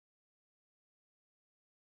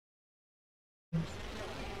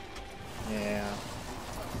Yeah.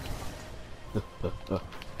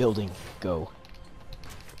 Building, go.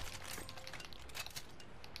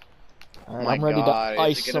 Alright, My I'm ready God, to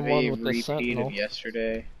ice is it gonna someone be with a the repeat sentinel. of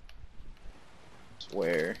yesterday? I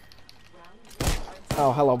swear.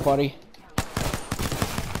 Oh, hello, buddy.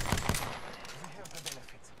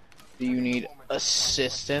 Do you need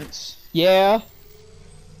assistance? Yeah,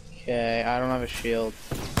 Okay, I don't have a shield.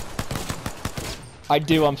 I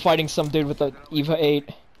do. I'm fighting some dude with a EVA 8.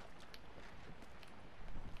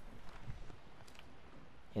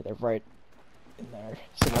 Yeah, they're right in there.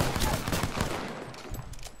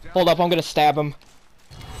 Hold up, I'm gonna stab him.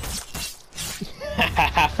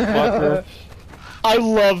 Fucker. I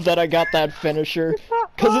love that I got that finisher.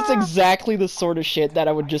 Cause it's exactly the sort of shit that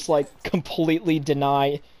I would just like completely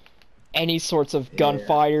deny any sorts of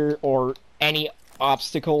gunfire or any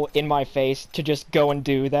obstacle in my face to just go and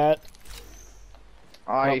do that.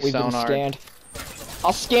 Oh, We've been scanned.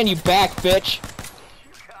 I'll scan you back, bitch!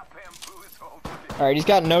 Alright, he's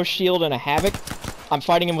got no shield and a Havoc. I'm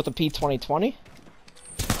fighting him with a P2020.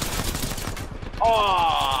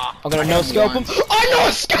 Oh, I'm gonna no-scope him. I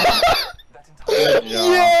no-scope!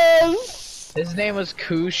 Yes! His name was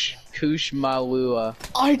Kush Malua.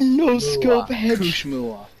 I no-scope head.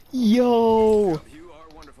 Kushmua. Yo!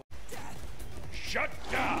 Shut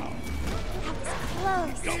down!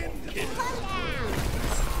 Close. Double kill!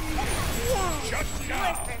 Shut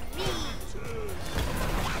down!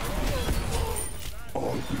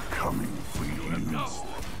 All becoming freelings.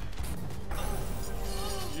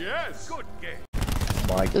 Yes! Good game!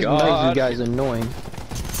 My This God. guy's annoying.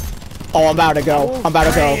 Oh, I'm about to go. I'm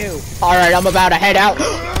about to go. Alright, I'm about to head out.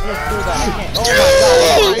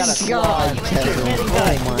 Oh my God, Kevin.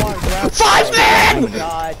 Oh my. 5 men!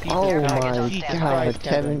 Oh my God,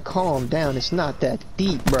 Kevin, calm down. It's not that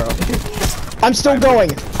deep, bro. I'm still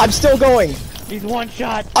going. I'm still going. He's one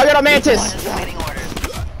shot. I got a mantis.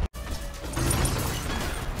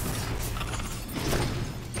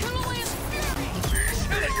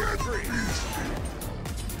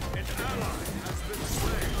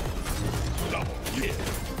 Double kill!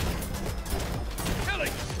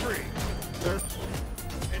 Killing spree!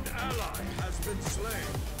 An ally has been slain!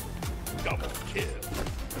 Double kill!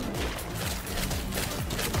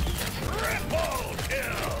 Triple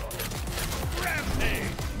kill!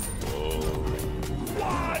 Rampage!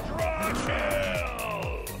 Quadra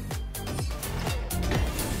kill!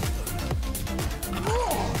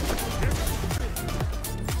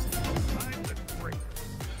 I'm the great.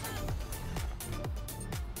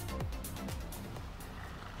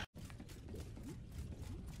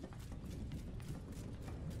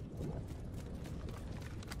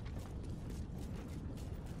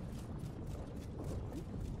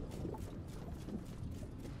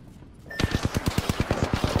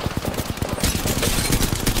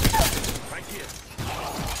 Right here.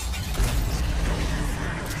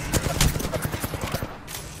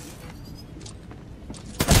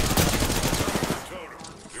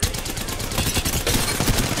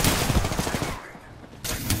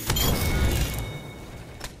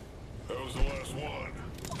 That was the last one.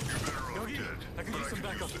 You're better off dead. I can use some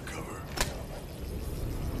backup to cover.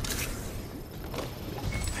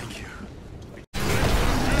 Thank you.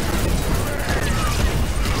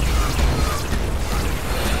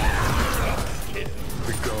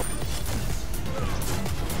 We go.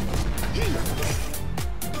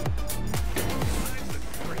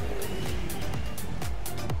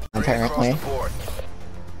 Apparently.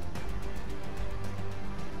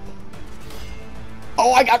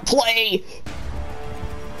 Oh, I got play!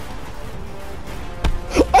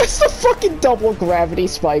 It's the fucking double gravity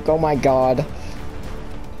spike, oh my God.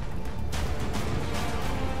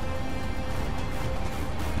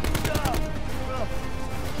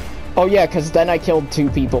 Oh yeah, cause then I killed 2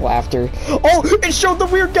 people after. Oh, it showed the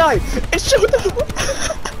weird guy! It showed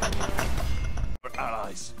the- Our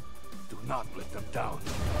allies, do not let them down.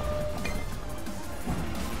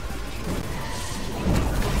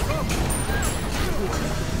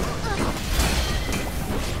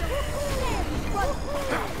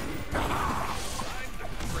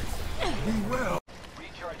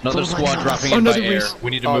 Another squad dropping in by air. We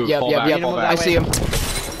need to move. Yep, Fall yep, back, yep. fall back. I see him.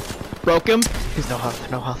 Broke him. He's no health,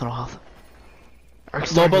 no health, no health.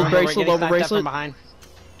 Lobo bracelet, Lobo bracelet. Behind.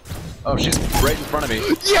 Oh, she's right in front of me.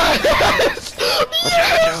 Yes!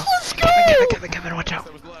 Yes! Let's go! Kevin, watch out.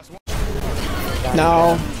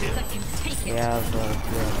 No. Yeah,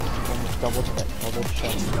 Double check, double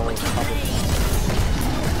check, double check.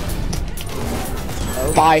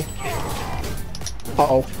 Bye.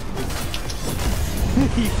 Uh-oh.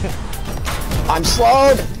 I'm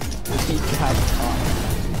slowed!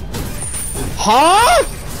 Huh?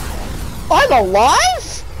 I'm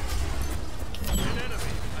alive?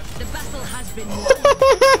 The battle has been won.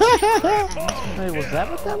 Wait, was that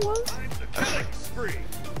what that was?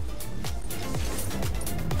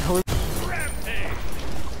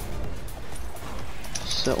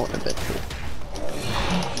 So uneventful.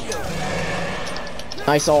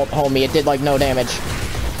 Nice ult, homie. It did like no damage.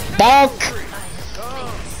 Bonk!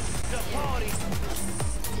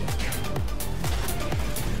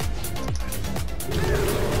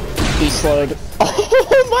 He slowed.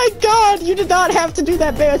 Oh my god! You did not have to do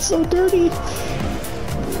that, man. It's so dirty.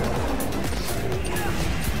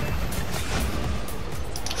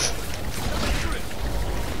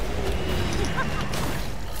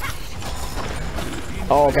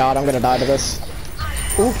 Oh god, I'm gonna die to this.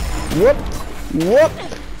 Ooh, whoop, whoop,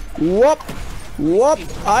 whoop, whoop.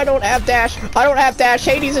 I don't have dash. I don't have dash.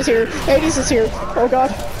 Hades is here. Hades is here. Oh god.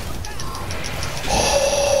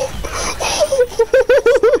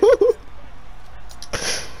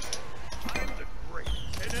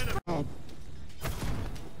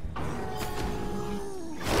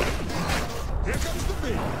 Here comes the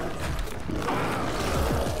beat.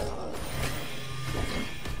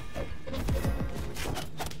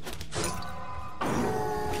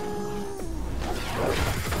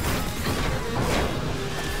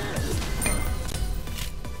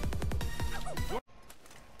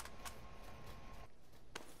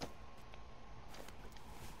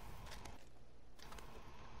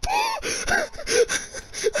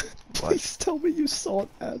 Please tell me you saw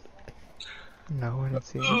that. No, I didn't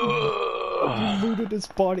see it. You looted his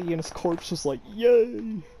body and his corpse was like,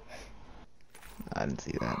 yay! I didn't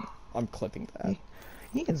see that. I'm clipping that.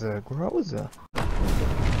 He is a groza.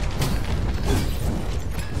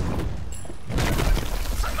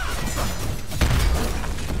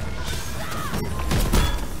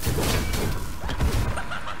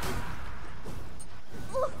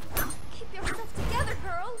 Keep yourself together,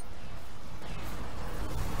 girl.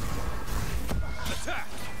 Attack.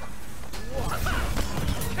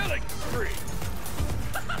 Killing spree.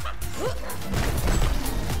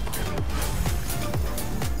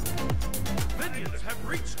 Minions have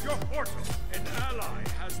reached your portal. An ally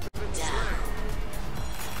has been slain.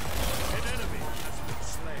 An enemy has been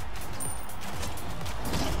slain.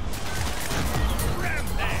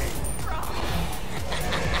 Rampage.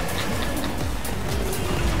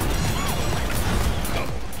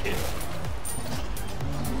 Double kill.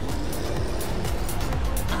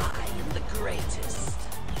 I am the greatest.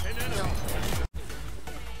 An enemy has been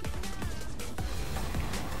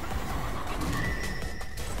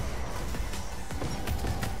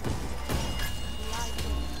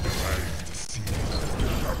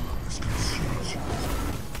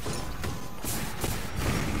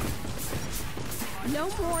No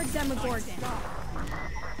more Demogorgon.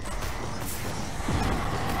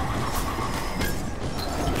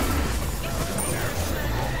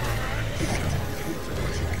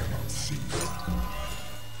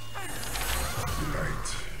 Light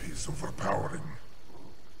is overpowering.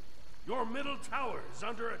 Your middle tower is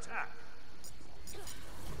under attack.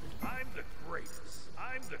 I'm the greatest.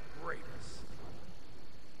 I'm the greatest.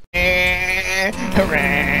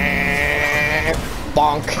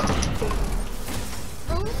 Bonk.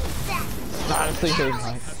 Only that. Honestly, they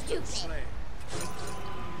might. Stupid. Slain.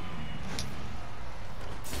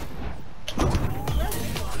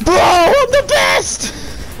 Bro, I'm the best!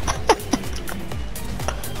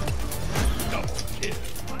 Double kill.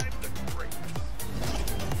 I'm the greatest.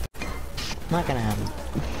 Not gonna happen.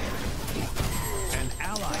 An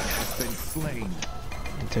ally has been slain.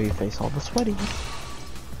 Until you face all the sweaty.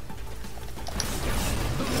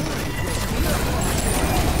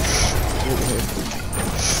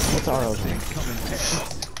 What's Aro's rank?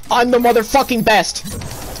 I'm the motherfucking best!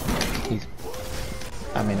 He's...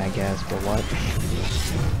 I mean, I guess, but what?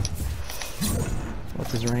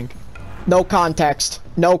 What's his rank? No context.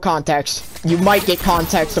 No context. You might get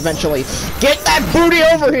context eventually. Get that booty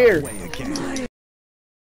over here!